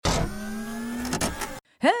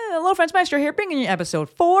Hello, friends. Maestro here, bringing you episode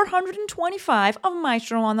 425 of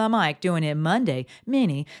Maestro on the Mic, doing it Monday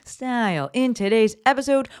mini style. In today's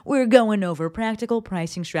episode, we're going over practical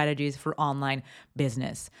pricing strategies for online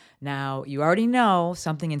business. Now, you already know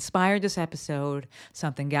something inspired this episode,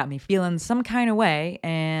 something got me feeling some kind of way,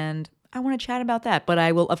 and I want to chat about that. But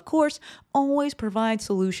I will, of course, always provide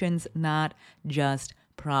solutions, not just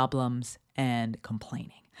problems and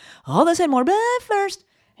complaining. All this and more, but first,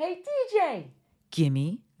 hey, DJ,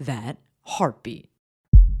 gimme that heartbeat.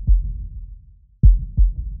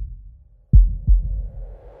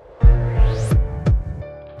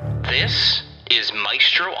 This is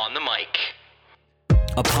Maestro on the Mic,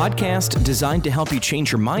 a podcast designed to help you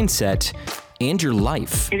change your mindset and your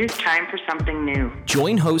life. It is time for something new.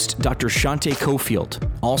 Join host Dr. Shante Cofield,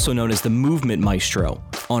 also known as the Movement Maestro,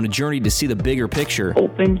 on a journey to see the bigger picture,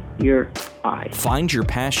 Open your eyes. find your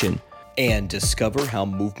passion, and discover how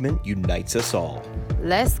movement unites us all.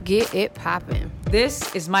 Let's get it poppin'.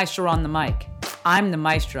 This is Maestro on the Mic. I'm the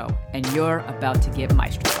Maestro, and you're about to get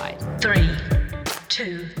maestrofied. 3,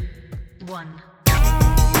 2, 1.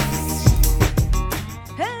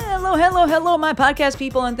 Hello, my podcast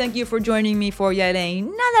people, and thank you for joining me for yet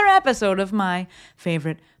another episode of my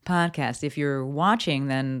favorite podcast. If you're watching,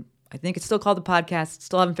 then I think it's still called the podcast.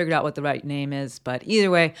 Still haven't figured out what the right name is, but either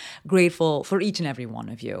way, grateful for each and every one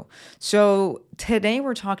of you. So today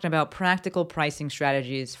we're talking about practical pricing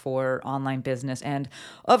strategies for online business. And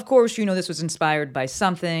of course, you know this was inspired by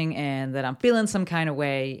something and that I'm feeling some kind of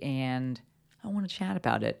way, and I want to chat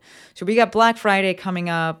about it. So we got Black Friday coming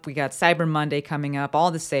up. We got Cyber Monday coming up,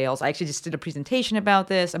 all the sales. I actually just did a presentation about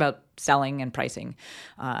this, about selling and pricing.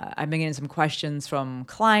 I've been getting some questions from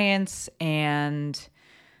clients, and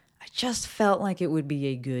I just felt like it would be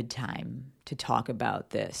a good time to talk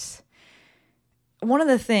about this. One of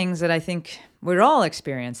the things that I think we're all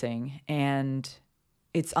experiencing, and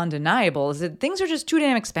it's undeniable, is that things are just too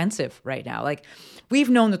damn expensive right now. Like, we've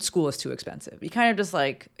known that school is too expensive. We kind of just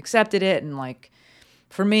like accepted it, and like,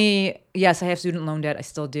 for me, yes, I have student loan debt. I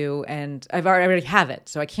still do, and I already have it,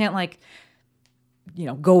 so I can't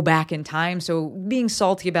go back in time. So being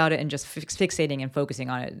salty about it and just fixating and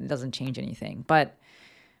focusing on it doesn't change anything. But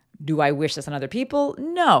do I wish this on other people?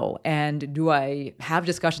 No. And do I have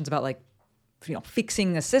discussions about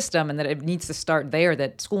fixing the system and that it needs to start there,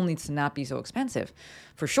 that school needs to not be so expensive?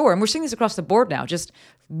 For sure. And we're seeing this across the board now. Just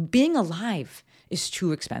being alive is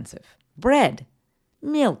too expensive. Bread,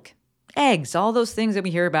 milk, eggs, all those things that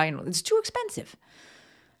we hear about, it's too expensive.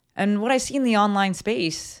 And what I see in the online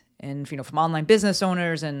space and, from online business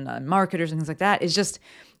owners and marketers and things like that is just,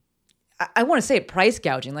 I want to say it, price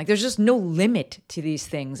gouging. Like, there's just no limit to these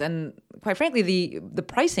things. And quite frankly, the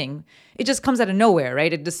pricing, it just comes out of nowhere,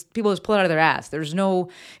 right? People just pull it out of their ass. It's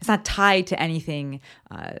not tied to anything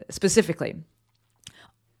specifically.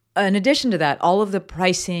 In addition to that, all of the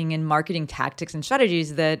pricing and marketing tactics and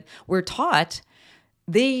strategies that we're taught,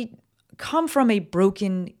 they come from a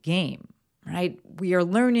broken game, right? We are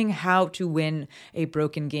learning how to win a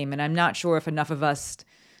broken game. And I'm not sure if enough of us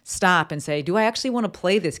stop and say, do I actually want to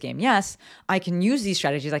play this game? Yes, I can use these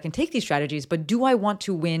strategies, I can take these strategies, but do I want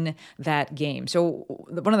to win that game? So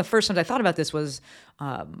one of the first times I thought about this was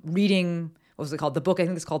reading, what was it called? The book, I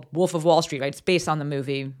think it's called Wolf of Wall Street, right? It's based on the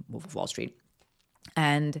movie Wolf of Wall Street.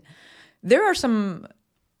 And there are some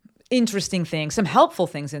interesting things, some helpful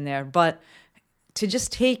things in there, but to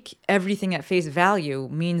just take everything at face value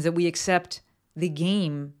means that we accept the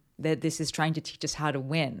game that this is trying to teach us how to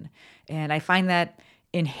win. And I find that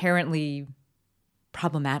inherently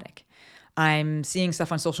problematic. I'm seeing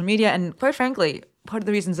stuff on social media, and quite frankly, part of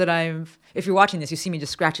the reasons that if you're watching this, you see me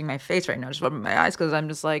just scratching my face right now, just rubbing my eyes, because I'm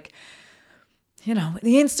just like, the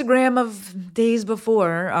Instagram of days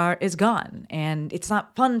before is gone, and it's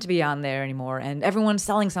not fun to be on there anymore, and everyone's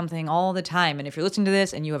selling something all the time. And if you're listening to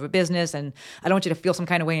this and you have a business, and I don't want you to feel some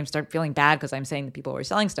kind of way and start feeling bad because I'm saying that people are always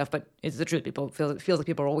selling stuff, but it's the truth. It feels like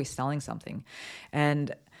people are always selling something.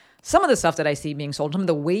 And some of the stuff that I see being sold, some of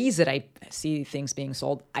the ways that I see things being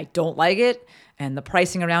sold, I don't like it, and the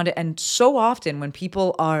pricing around it. And so often when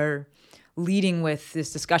people are leading with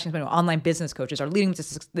this discussion, online business coaches are leading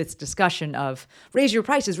with this discussion of raise your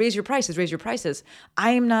prices, raise your prices, raise your prices,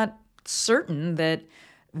 I am not certain that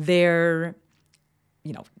their,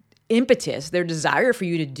 impetus, their desire for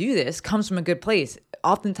you to do this comes from a good place.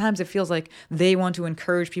 Oftentimes it feels like they want to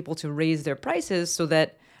encourage people to raise their prices so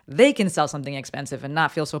that they can sell something expensive and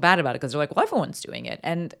not feel so bad about it, because they're like, well, everyone's doing it.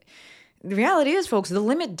 And the reality is, folks, the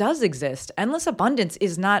limit does exist. Endless abundance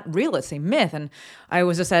is not real. It's a myth. And I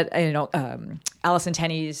was just at, Allison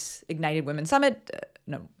Tenney's Ignited Women Summit,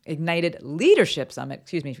 Ignited Leadership Summit,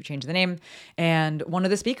 excuse me for changing the name. And one of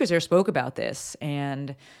the speakers there spoke about this.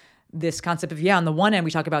 And this concept of, on the one end,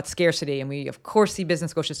 we talk about scarcity, and we, of course, see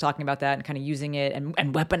business coaches talking about that and kind of using it and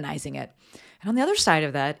weaponizing it. And on the other side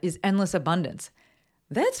of that is endless abundance.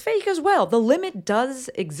 That's fake as well. The limit does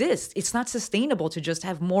exist. It's not sustainable to just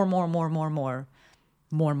have more, and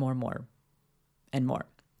more.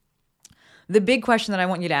 The big question that I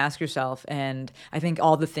want you to ask yourself, and I think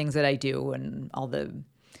all the things that I do and all the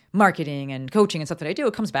marketing and coaching and stuff that I do,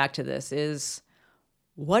 it comes back to this, is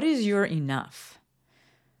what is your enough?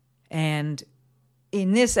 And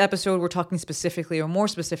in this episode, we're talking specifically or more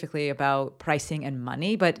specifically about pricing and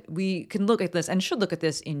money, but we can look at this and should look at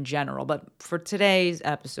this in general. But for today's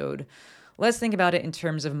episode, let's think about it in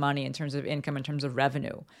terms of money, in terms of income, in terms of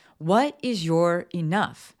revenue. What is your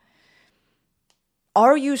enough?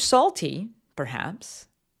 Are you salty, perhaps,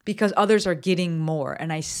 because others are getting more?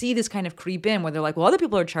 And I see this kind of creep in where they're like, well, other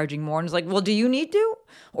people are charging more. And it's like, well, do you need to?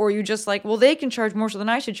 Or are you just like, well, they can charge more, so then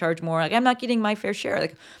I should charge more. Like, I'm not getting my fair share.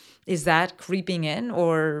 Like, is that creeping in?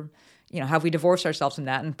 Or, have we divorced ourselves from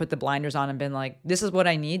that and put the blinders on and been like, this is what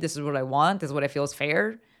I need, this is what I want, this is what I feel is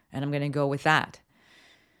fair, and I'm going to go with that?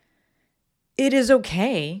 It is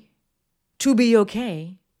okay to be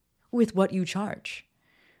okay with what you charge.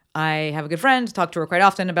 I have a good friend, talk to her quite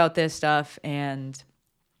often about this stuff, and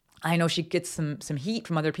I know she gets some heat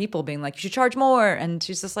from other people being like, you should charge more. And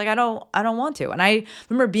she's just like, I don't want to. And I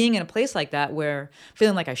remember being in a place like that where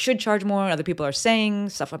feeling like I should charge more. Other people are saying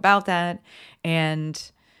stuff about that. And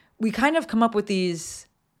we kind of come up with these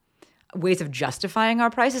ways of justifying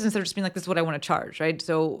our prices instead of just being like, this is what I want to charge, right?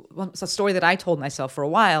 So a story that I told myself for a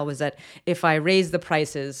while was that if I raise the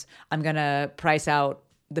prices, I'm going to price out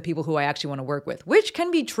the people who I actually want to work with, which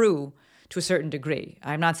can be true to a certain degree.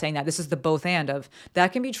 I'm not saying that. This is the both and of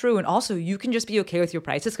that can be true. And also you can just be okay with your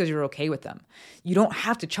prices because you're okay with them. You don't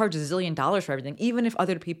have to charge $1 zillion for everything, even if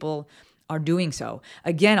other people are doing so.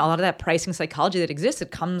 Again, a lot of that pricing psychology that exists,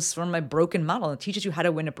 it comes from a broken model. It teaches you how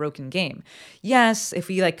to win a broken game. Yes, if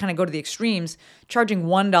we kind of go to the extremes, charging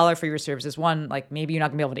 $1 for your services, one, maybe you're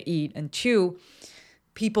not gonna be able to eat. And two,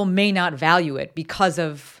 people may not value it because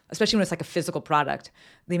of, especially when it's a physical product,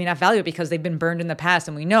 they may not value it because they've been burned in the past.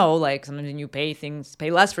 And we know, sometimes when you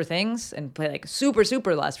pay less for things and pay super,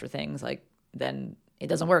 super less for things, then it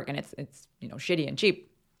doesn't work and it's shitty and cheap.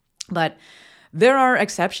 But there are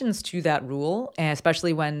exceptions to that rule, and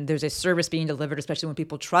especially when there's a service being delivered, especially when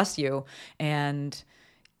people trust you. And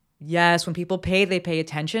yes, when people pay, they pay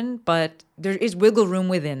attention, but there is wiggle room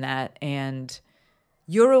within that. And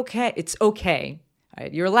you're okay. It's okay.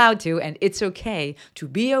 Right? You're allowed to, and it's okay to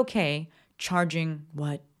be okay charging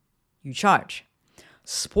what you charge.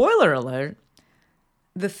 Spoiler alert,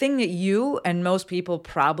 the thing that you and most people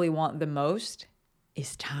probably want the most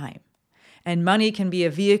is time. And money can be a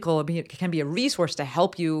vehicle, it can be a resource to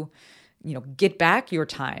help you, get back your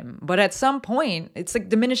time. But at some point, it's like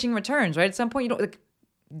diminishing returns, right? At some point,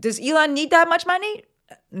 does Elon need that much money?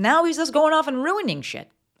 Now he's just going off and ruining shit,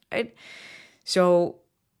 right? So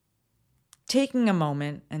taking a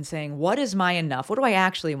moment and saying, what is my enough? What do I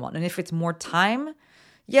actually want? And if it's more time,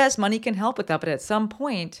 yes, money can help with that. But at some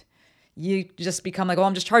point, you just become like, oh,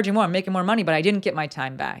 I'm just charging more, I'm making more money, but I didn't get my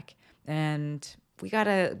time back. And we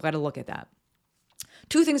gotta look at that.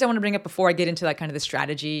 Two things I want to bring up before I get into that kind of the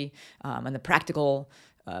strategy and the practical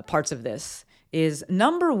parts of this is,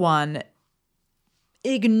 number one,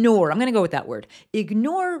 ignore. I'm going to go with that word.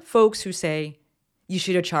 Ignore folks who say you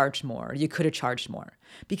should have charged more, or you could have charged more,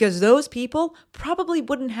 because those people probably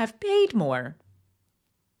wouldn't have paid more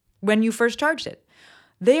when you first charged it.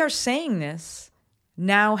 They are saying this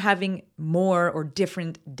now having more or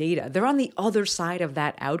different data. They're on the other side of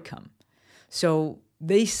that outcome. So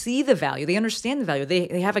they see the value. They understand the value.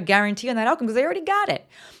 They have a guarantee on that outcome because they already got it.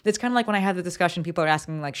 It's kind of like when I have the discussion, people are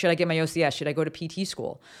asking, should I get my OCS? Should I go to PT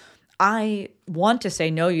school? I want to say,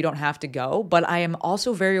 no, you don't have to go. But I am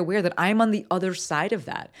also very aware that I'm on the other side of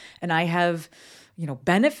that. And I have,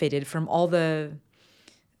 benefited from all the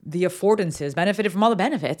affordances, benefited from all the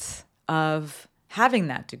benefits of having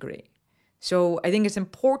that degree. So I think it's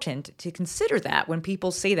important to consider that when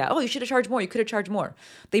people say that, oh, you should have charged more, you could have charged more.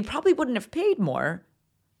 They probably wouldn't have paid more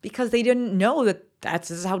because they didn't know that this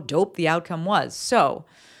is how dope the outcome was. So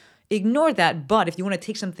ignore that. But if you want to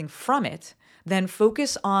take something from it, then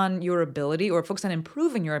focus on your ability or focus on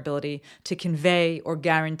improving your ability to convey or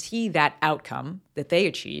guarantee that outcome that they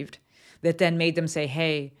achieved that then made them say,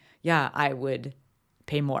 hey, yeah, I would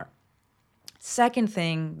pay more. Second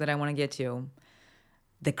thing that I want to get to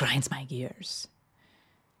that grinds my gears.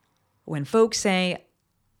 When folks say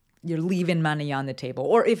you're leaving money on the table,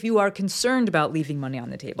 or if you are concerned about leaving money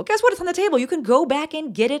on the table, guess what? It's on the table. You can go back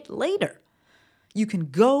and get it later. You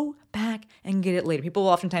can go back and get it later. People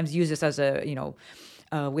will oftentimes use this as a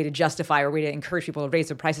way to justify or way to encourage people to raise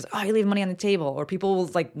their prices. Oh, you're leaving money on the table. Or people will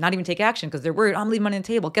like not even take action because they're worried, I'm leaving money on the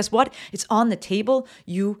table. Guess what? It's on the table.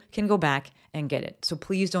 You can go back and get it. So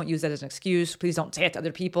please don't use that as an excuse. Please don't say it to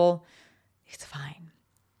other people. It's fine.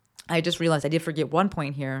 I just realized I did forget one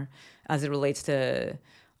point here as it relates to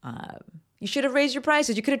you should have raised your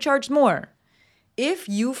prices. You could have charged more. If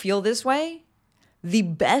you feel this way, the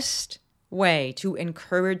best way to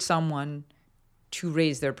encourage someone to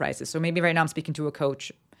raise their prices. So maybe right now I'm speaking to a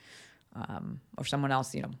coach or someone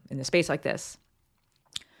else, in the space like this.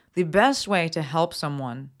 The best way to help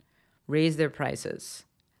someone raise their prices,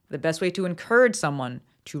 the best way to encourage someone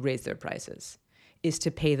to raise their prices is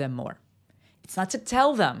to pay them more. It's not to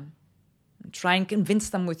tell them, try and convince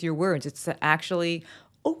them with your words. It's to actually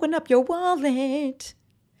open up your wallet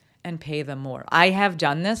and pay them more. I have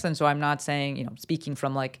done this, and so I'm not saying, speaking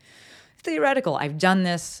from like theoretical. I've done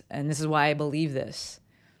this, and this is why I believe this.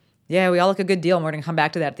 Yeah, we all look a good deal, and we're going to come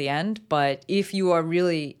back to that at the end. But if you are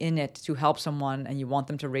really in it to help someone and you want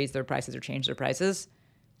them to raise their prices or change their prices,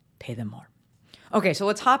 pay them more. Okay, so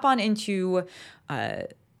let's hop on into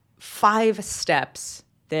 5 steps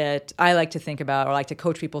that I like to think about or like to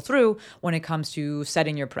coach people through when it comes to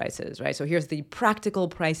setting your prices, right? So here's the practical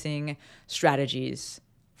pricing strategies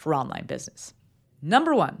for online business.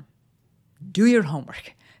 Number 1, do your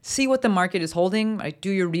homework. See what the market is holding, right? Do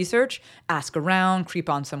your research, ask around, creep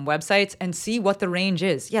on some websites, and see what the range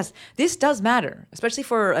is. Yes, this does matter, especially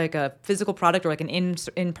for like a physical product or like an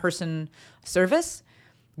in-person service.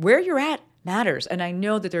 Where you're at matters. And I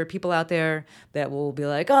know that there are people out there that will be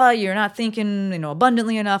like, oh, you're not thinking,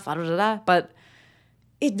 abundantly enough, but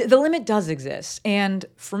the limit does exist. And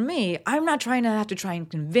for me, I'm not trying to have to try and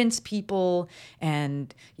convince people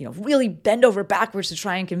and, really bend over backwards to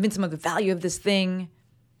try and convince them of the value of this thing.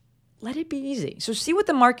 Let it be easy. So see what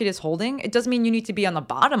the market is holding. It doesn't mean you need to be on the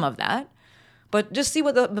bottom of that, but just see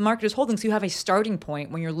what the market is holding so you have a starting point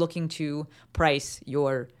when you're looking to price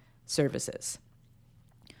your services.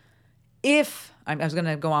 If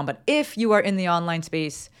you are in the online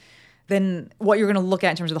space, then what you're going to look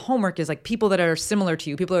at in terms of the homework is like people that are similar to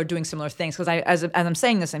you, people that are doing similar things. Because as I'm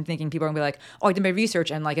saying this, I'm thinking people are going to be like, oh, I did my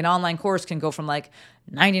research, and like an online course can go from like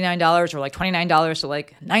 $99 or like $29 to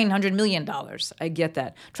like $900 million. I get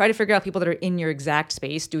that. Try to figure out people that are in your exact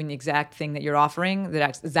space, doing the exact thing that you're offering, the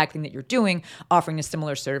exact thing that you're doing, offering a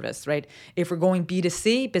similar service, right? If we're going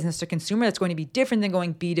B2C, business to consumer, that's going to be different than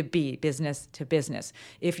going B2B, business to business.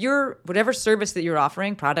 If whatever service that you're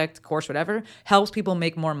offering, product, course, whatever, helps people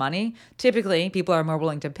make more money, typically people are more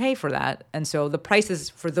willing to pay for that. And so the prices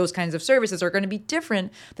for those kinds of services are going to be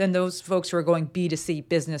different than those folks who are going B2C,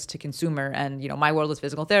 business to consumer. And, my world is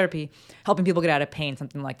physical therapy, helping people get out of pain,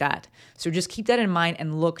 something like that. So just keep that in mind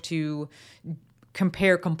and look to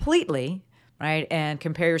compare completely, right? And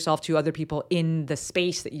compare yourself to other people in the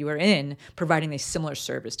space that you are in, providing a similar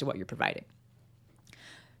service to what you're providing.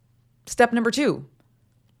 Step number 2,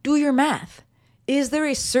 do your math. Is there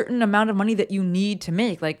a certain amount of money that you need to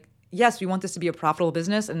make? Like, yes, we want this to be a profitable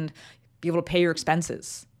business and be able to pay your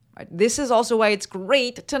expenses. Right? This is also why it's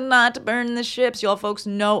great to not burn the ships. Y'all folks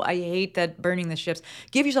know I hate that burning the ships.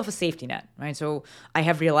 Give yourself a safety net, right? So I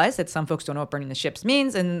have realized that some folks don't know what burning the ships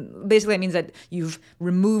means. And basically it means that you've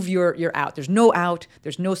removed your out. There's no out.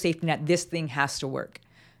 There's no safety net. This thing has to work.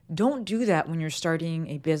 Don't do that when you're starting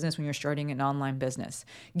a business, when you're starting an online business.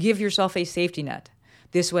 Give yourself a safety net.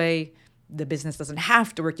 This way, the business doesn't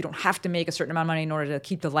have to work. You don't have to make a certain amount of money in order to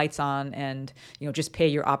keep the lights on and, just pay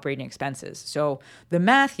your operating expenses. So the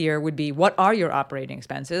math here would be, what are your operating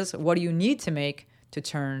expenses? What do you need to make to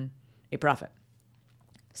turn a profit?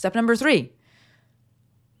 Step number 3,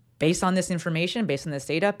 based on this information, based on this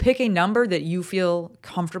data, pick a number that you feel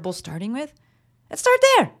comfortable starting with and start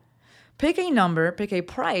there. Pick a number, pick a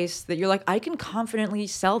price that you're like, I can confidently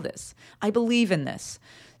sell this. I believe in this.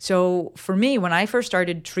 So for me, when I first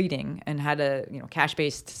started treating and had a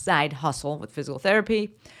cash-based side hustle with physical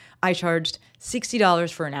therapy, I charged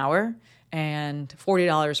 $60 for an hour and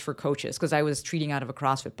 $40 for coaches because I was treating out of a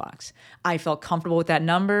CrossFit box. I felt comfortable with that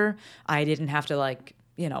number. I didn't have to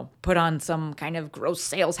put on some kind of gross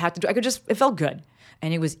sales hat to do. It felt good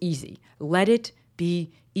and it was easy. Let it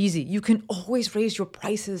be easy. You can always raise your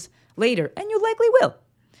prices later, and you likely will.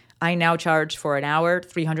 I now charge for an hour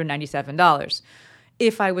 $397.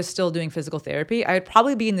 If I was still doing physical therapy, I would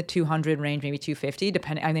probably be in the 200 range, maybe 250,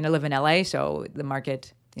 depending. I live in LA, so the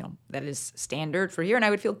market, that is standard for here, and I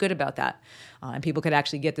would feel good about that. And people could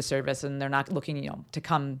actually get the service, and they're not looking, to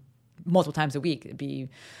come multiple times a week. It'd be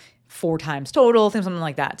 4 times total, something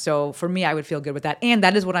like that. So for me, I would feel good with that, and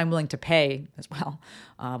that is what I'm willing to pay as well.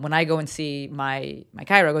 When I go and see my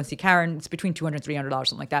chiro, go and see Karen, it's between $200 and $300,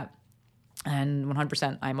 something like that. And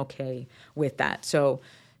 100% I'm okay with that. So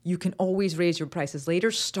you can always raise your prices later.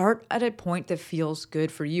 Start at a point that feels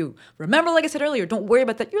good for you. Remember, like I said earlier, don't worry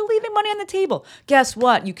about that. You're leaving money on the table. Guess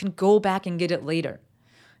what? You can go back and get it later.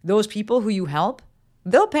 Those people who you help,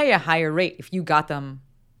 they'll pay a higher rate if you got them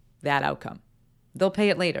that outcome. They'll pay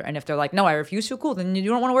it later. And if they're like, no, I refuse to, cool, then you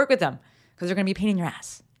don't want to work with them because they're going to be a pain in your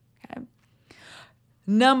ass. Okay?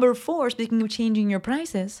 Number 4, speaking of changing your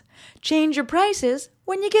prices, change your prices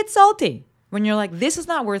when you get salty. When you're like, this is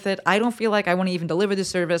not worth it. I don't feel like I want to even deliver this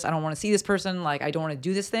service. I don't want to see this person. Like, I don't want to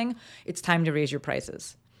do this thing. It's time to raise your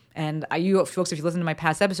prices. And you folks, if you listen to my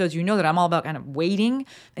past episodes, you know that I'm all about kind of waiting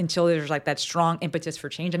until there's like that strong impetus for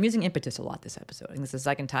change. I'm using impetus a lot this episode. I think this is the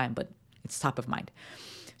second time, but it's top of mind.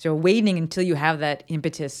 So waiting until you have that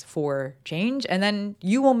impetus for change, and then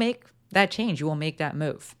you will make that change. You will make that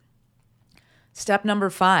move. Step number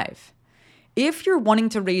 5. If you're wanting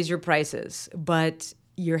to raise your prices, but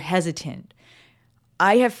you're hesitant,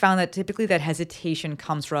 I have found that typically that hesitation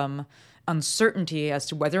comes from uncertainty as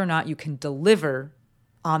to whether or not you can deliver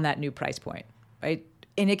on that new price point, right?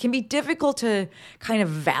 And it can be difficult to kind of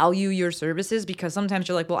value your services because sometimes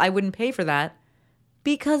you're like, well, I wouldn't pay for that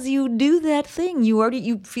because you do that thing.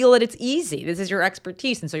 You feel that it's easy. This is your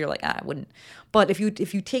expertise. And so you're like, I wouldn't. But if you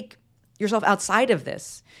take yourself outside of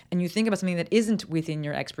this and you think about something that isn't within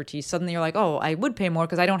your expertise, suddenly you're like, oh, I would pay more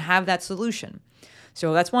because I don't have that solution.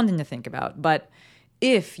 So that's one thing to think about. But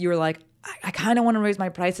if you're like, I kind of want to raise my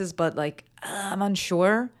prices, but like, I'm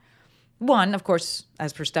unsure. One, of course,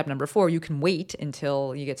 as per step number 4, you can wait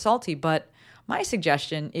until you get salty. But my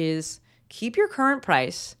suggestion is keep your current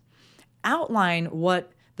price, outline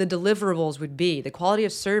what the deliverables would be, the quality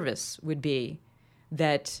of service would be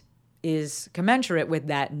that is commensurate with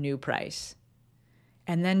that new price.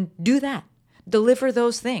 And then do that. Deliver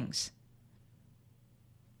those things.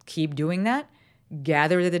 Keep doing that.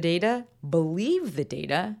 Gather the data, believe the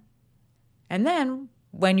data, and then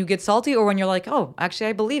when you get salty or when you're like, oh, actually,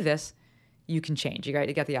 I believe this, you can change. You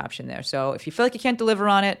got the option there. So if you feel like you can't deliver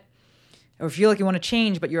on it, or if you feel like you want to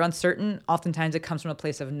change but you're uncertain, oftentimes it comes from a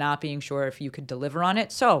place of not being sure if you could deliver on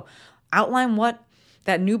it. So outline what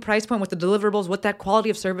that new price point, what the deliverables, what that quality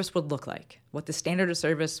of service would look like, what the standard of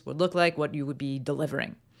service would look like, what you would be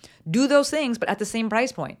delivering. Do those things, but at the same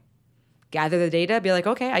price point. Gather the data, be like,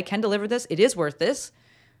 okay, I can deliver this. It is worth this.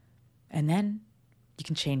 And then you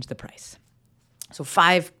can change the price. So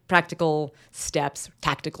 5 practical steps,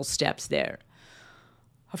 tactical steps there.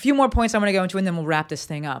 A few more points I'm going to go into, and then we'll wrap this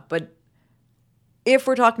thing up. But if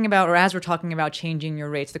we're talking about, or as we're talking about changing your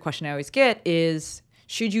rates, the question I always get is,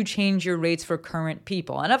 should you change your rates for current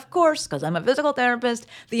people? And of course, because I'm a physical therapist,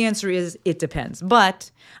 the answer is it depends. But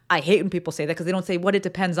I hate when people say that because they don't say what it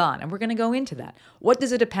depends on. And we're going to go into that. What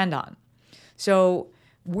does it depend on? So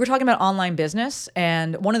we're talking about online business,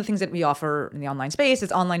 and one of the things that we offer in the online space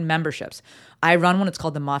is online memberships. I run one, it's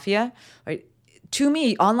called The Mafia. Right? To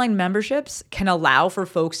me, online memberships can allow for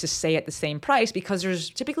folks to stay at the same price because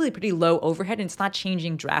there's typically pretty low overhead and it's not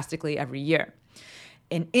changing drastically every year.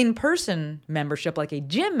 An in-person membership, like a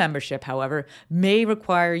gym membership, however, may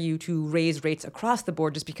require you to raise rates across the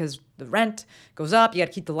board just because the rent goes up, you got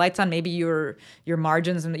to keep the lights on, maybe your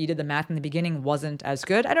margins and that you did the math in the beginning wasn't as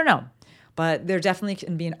good. I don't know. But there definitely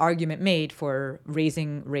can be an argument made for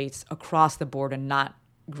raising rates across the board and not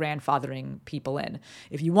grandfathering people in.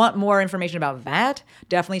 If you want more information about that,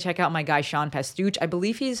 definitely check out my guy, Sean Pastuch. I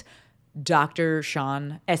believe he's Dr.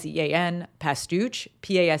 Sean, Sean Pastuch,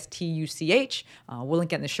 Pastuch. We'll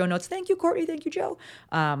link it in the show notes. Thank you, Courtney. Thank you, Joe.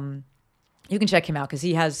 You can check him out because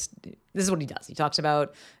this is what he does. He talks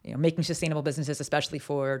about making sustainable businesses, especially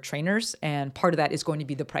for trainers. And part of that is going to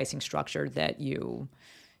be the pricing structure that you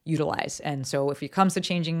utilize. And so if it comes to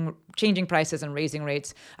changing prices and raising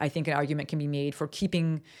rates, I think an argument can be made for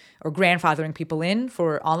keeping or grandfathering people in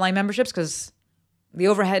for online memberships because the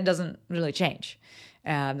overhead doesn't really change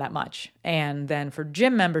that much. And then for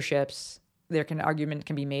gym memberships, argument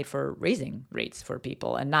can be made for raising rates for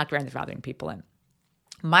people and not grandfathering people in.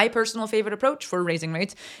 My personal favorite approach for raising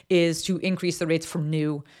rates is to increase the rates for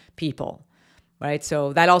new people. Right.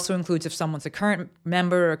 So that also includes if someone's a current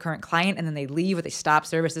member or a current client and then they leave or they stop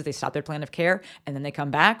services, they stop their plan of care and then they come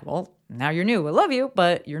back. Well, now you're new. I love you,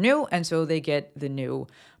 but you're new. And so they get the new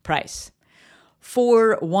price.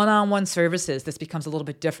 For one-on-one services, this becomes a little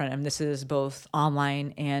bit different. And this is both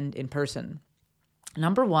online and in person.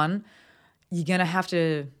 Number one, you're going to have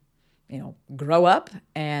to grow up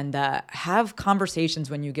and have conversations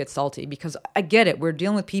when you get salty, because I get it. We're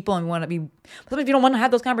dealing with people and sometimes you don't want to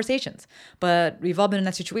have those conversations, but we've all been in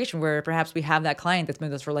that situation where perhaps we have that client that's been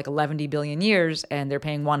with us for like 11 billion years and they're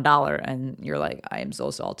paying $1 and you're like, I am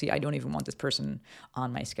so salty. I don't even want this person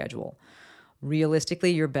on my schedule.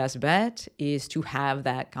 realistically, your best bet is to have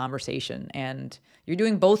that conversation. And you're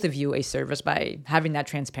doing both of you a service by having that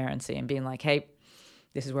transparency and being like, hey,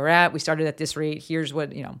 this is where we're at. We started at this rate. Here's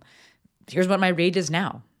what my rate is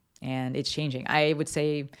now. And it's changing. I would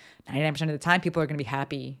say 99% of the time, people are going to be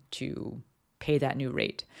happy to pay that new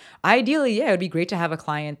rate. Ideally, yeah, it would be great to have a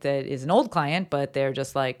client that is an old client, but they're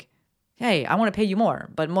just like, hey, I want to pay you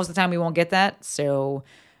more. But most of the time we won't get that. So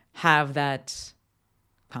have that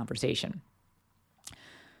conversation.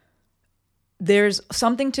 There's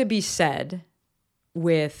something to be said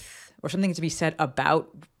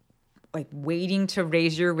about like waiting to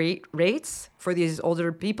raise your rates for these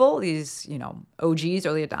older people, these, OGs,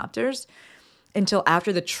 early adopters, until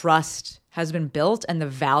after the trust has been built and the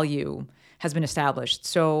value has been established.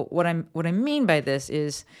 So what I mean by this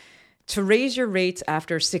is to raise your rates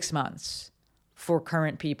after 6 months for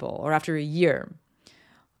current people or after a year.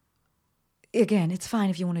 Again, it's fine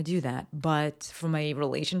if you want to do that, but from a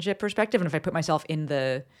relationship perspective, and if I put myself in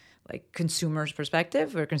the consumer's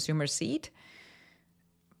perspective or consumer seat,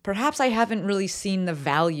 perhaps I haven't really seen the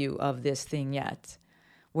value of this thing yet.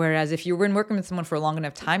 Whereas if you've been working with someone for a long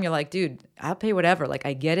enough time, you're like, dude, I'll pay whatever. Like,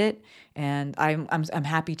 I get it, and I'm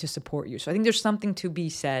happy to support you. So I think there's something to be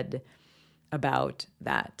said about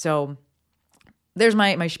that. So there's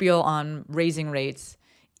my spiel on raising rates.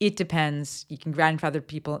 It depends. You can grandfather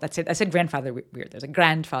people. That's it. I said grandfather weird. There's a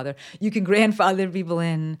grandfather. You can grandfather people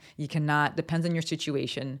in. You cannot. Depends on your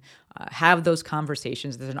situation. Have those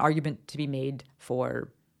conversations. There's an argument to be made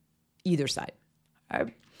for either side. All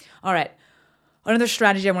right. Another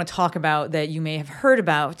strategy I want to talk about that you may have heard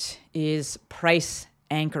about is price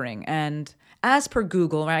anchoring. And as per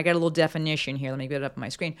Google, right, I got a little definition here. Let me get it up on my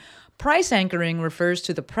screen. Price anchoring refers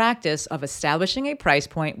to the practice of establishing a price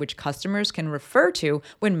point which customers can refer to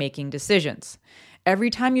when making decisions. Every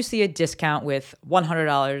time you see a discount with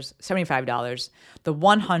 $100, $75, the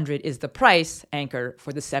 100 is the price anchor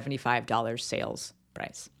for the $75 sales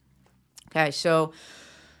price. Okay, so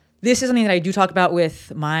this is something that I do talk about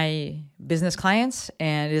with my business clients,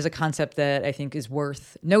 and it is a concept that I think is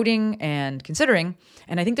worth noting and considering.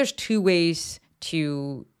 And I think there's two ways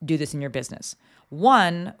to do this in your business.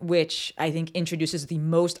 One, which I think introduces the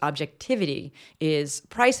most objectivity, is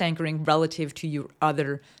price anchoring relative to your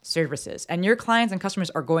other services. And your clients and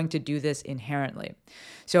customers are going to do this inherently.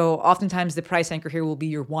 So oftentimes the price anchor here will be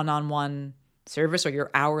your one-on-one service or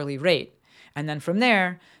your hourly rate. And then from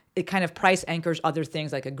there, it kind of price anchors other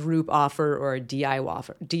things like a group offer or a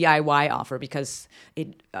DIY offer because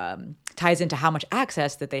it ties into how much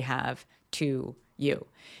access that they have to you.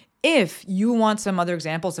 If you want some other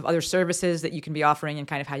examples of other services that you can be offering and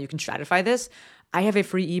kind of how you can stratify this, I have a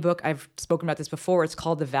free ebook. I've spoken about this before. It's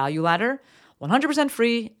called The Value Ladder. 100%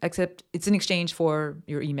 free, except it's in exchange for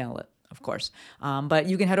your email, of course. But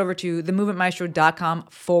you can head over to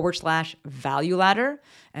themovementmaestro.com/value ladder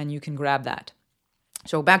and you can grab that.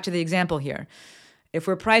 So back to the example here. If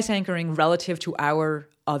we're price anchoring relative to our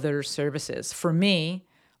other services, for me,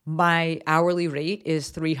 my hourly rate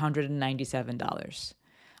is $397.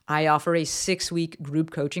 I offer a 6-week group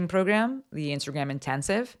coaching program, the Instagram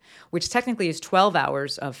Intensive, which technically is 12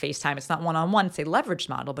 hours of FaceTime. It's not one-on-one, it's a leveraged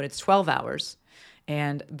model, but it's 12 hours.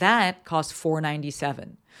 And that costs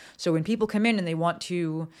 $497. So when people come in and they want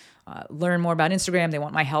to learn more about Instagram, they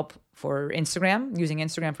want my help for Instagram, using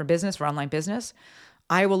Instagram for business, for online business,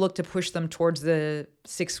 I will look to push them towards the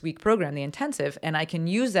 6-week program, the intensive, and I can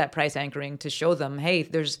use that price anchoring to show them, hey,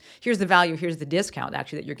 here's the value, here's the discount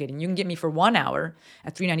actually that you're getting. You can get me for 1 hour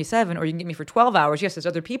at $397, or you can get me for 12 hours. Yes, there's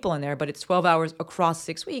other people in there, but it's 12 hours across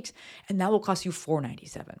 6 weeks, and that will cost you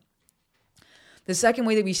 $497. The second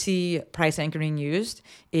way that we see price anchoring used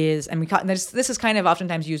is, and this is kind of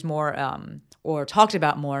oftentimes used more or talked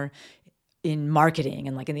about more in marketing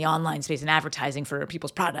and like in the online space and advertising for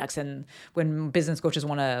people's products and when business coaches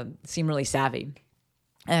want to seem really savvy.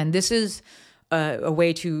 And this is a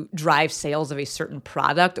way to drive sales of a certain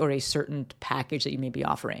product or a certain package that you may be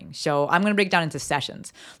offering. So I'm going to break it down into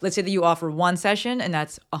sessions. Let's say that you offer one session and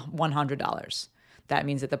that's $100. That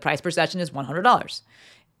means that the price per session is $100.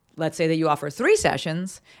 Let's say that you offer 3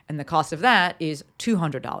 sessions and the cost of that is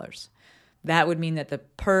 $200. That would mean that the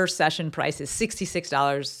per session price is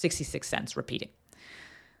 $66.66 repeating.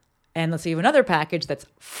 And let's say you have another package that's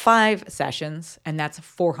 5 sessions and that's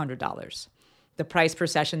 $400. The price per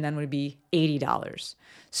session then would be $80.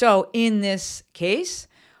 So in this case,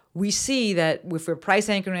 we see that if we're price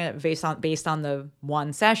anchoring it based on the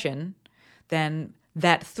one session, then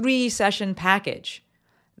that 3-session package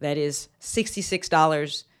that is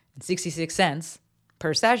 $66.66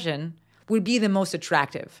 per session would be the most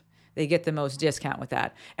attractive they get the most discount with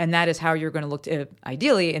that. And that is how you're going to look to,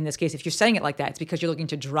 ideally, in this case, if you're setting it like that, it's because you're looking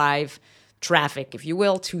to drive traffic, if you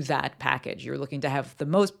will, to that package. You're looking to have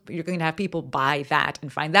you're going to have people buy that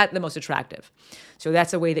and find that the most attractive. So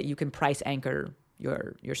that's a way that you can price anchor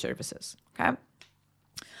your services. Okay.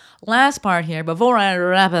 Last part here, before I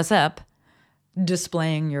wrap us up,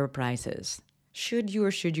 displaying your prices. Should you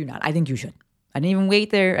or should you not? I think you should. I didn't even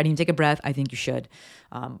wait there. I didn't even take a breath. I think you should.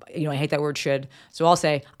 I hate that word should. So I'll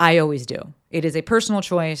say, I always do. It is a personal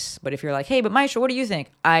choice. But if you're like, hey, but Maestro, what do you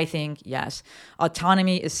think? I think yes.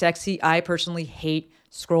 Autonomy is sexy. I personally hate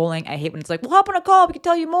scrolling. I hate when it's like, well, hop on a call. We can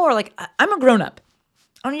tell you more. Like, I'm a grown up.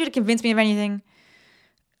 I don't need you to convince me of anything.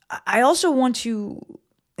 I also want to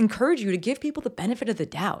encourage you to give people the benefit of the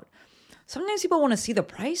doubt. Sometimes people want to see the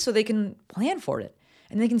price so they can plan for it.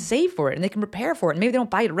 And they can save for it and they can prepare for it. And maybe they don't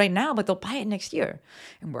buy it right now, but they'll buy it next year.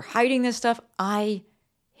 And we're hiding this stuff. I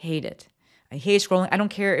hate it. I hate scrolling. I don't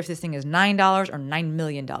care if this thing is $9 or $9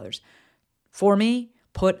 million. For me,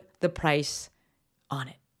 put the price on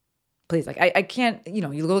it. Please. Like, I can't,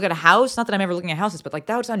 you look at a house. Not that I'm ever looking at houses, but like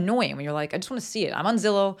that's annoying when you're like, I just want to see it. I'm on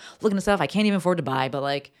Zillow looking at stuff I can't even afford to buy, but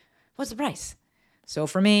like, what's the price? So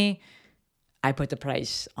for me, I put the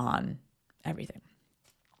price on everything.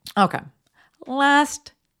 Okay.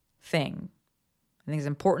 Last thing I think is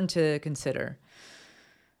important to consider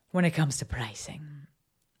when it comes to pricing.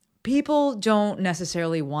 People don't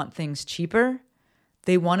necessarily want things cheaper.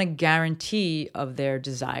 They want a guarantee of their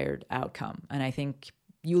desired outcome. And I think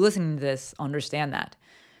you listening to this understand that.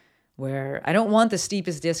 Where I don't want the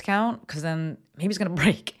steepest discount because then maybe it's going to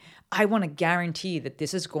break. I want a guarantee that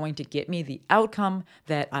this is going to get me the outcome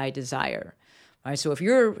that I desire. All right, so if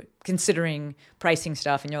you're considering pricing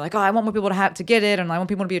stuff and you're like, oh, I want more people to get it and I want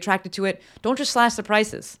people to be attracted to it, don't just slash the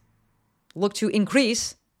prices. Look to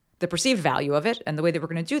increase the perceived value of it. And the way that we're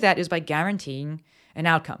going to do that is by guaranteeing an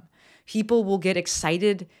outcome. People will get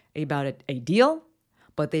excited about a deal,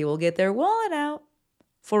 but they will get their wallet out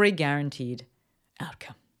for a guaranteed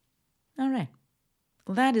outcome. All right.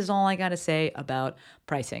 Well, that is all I got to say about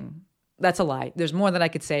pricing. That's a lie. There's more that I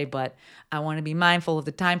could say, but I want to be mindful of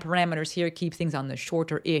the time parameters here, keep things on the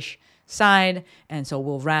shorter-ish side, and so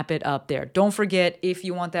we'll wrap it up there. Don't forget, if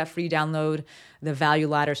you want that free download, the value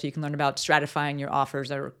ladder, so you can learn about stratifying your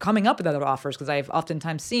offers or coming up with other offers, because I've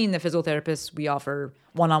oftentimes seen the physical therapists, we offer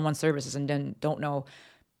one-on-one services and then don't know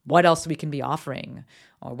what else we can be offering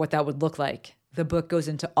or what that would look like. The book goes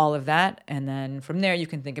into all of that, and then from there you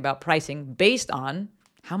can think about pricing based on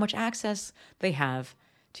how much access they have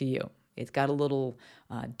to you. It's got a little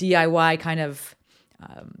DIY kind of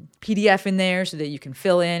PDF in there so that you can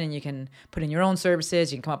fill in and you can put in your own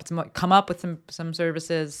services. You can come up with some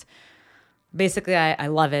services. Basically, I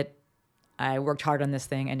love it. I worked hard on this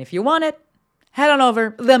thing. And if you want it, head on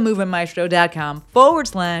over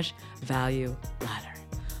themovementmaestro.com/value ladder.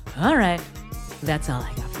 All right. That's all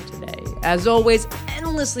I got for today. As always,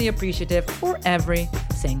 endlessly appreciative for every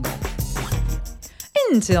single one of you.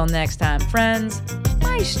 Until next time, friends,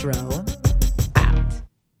 Maestro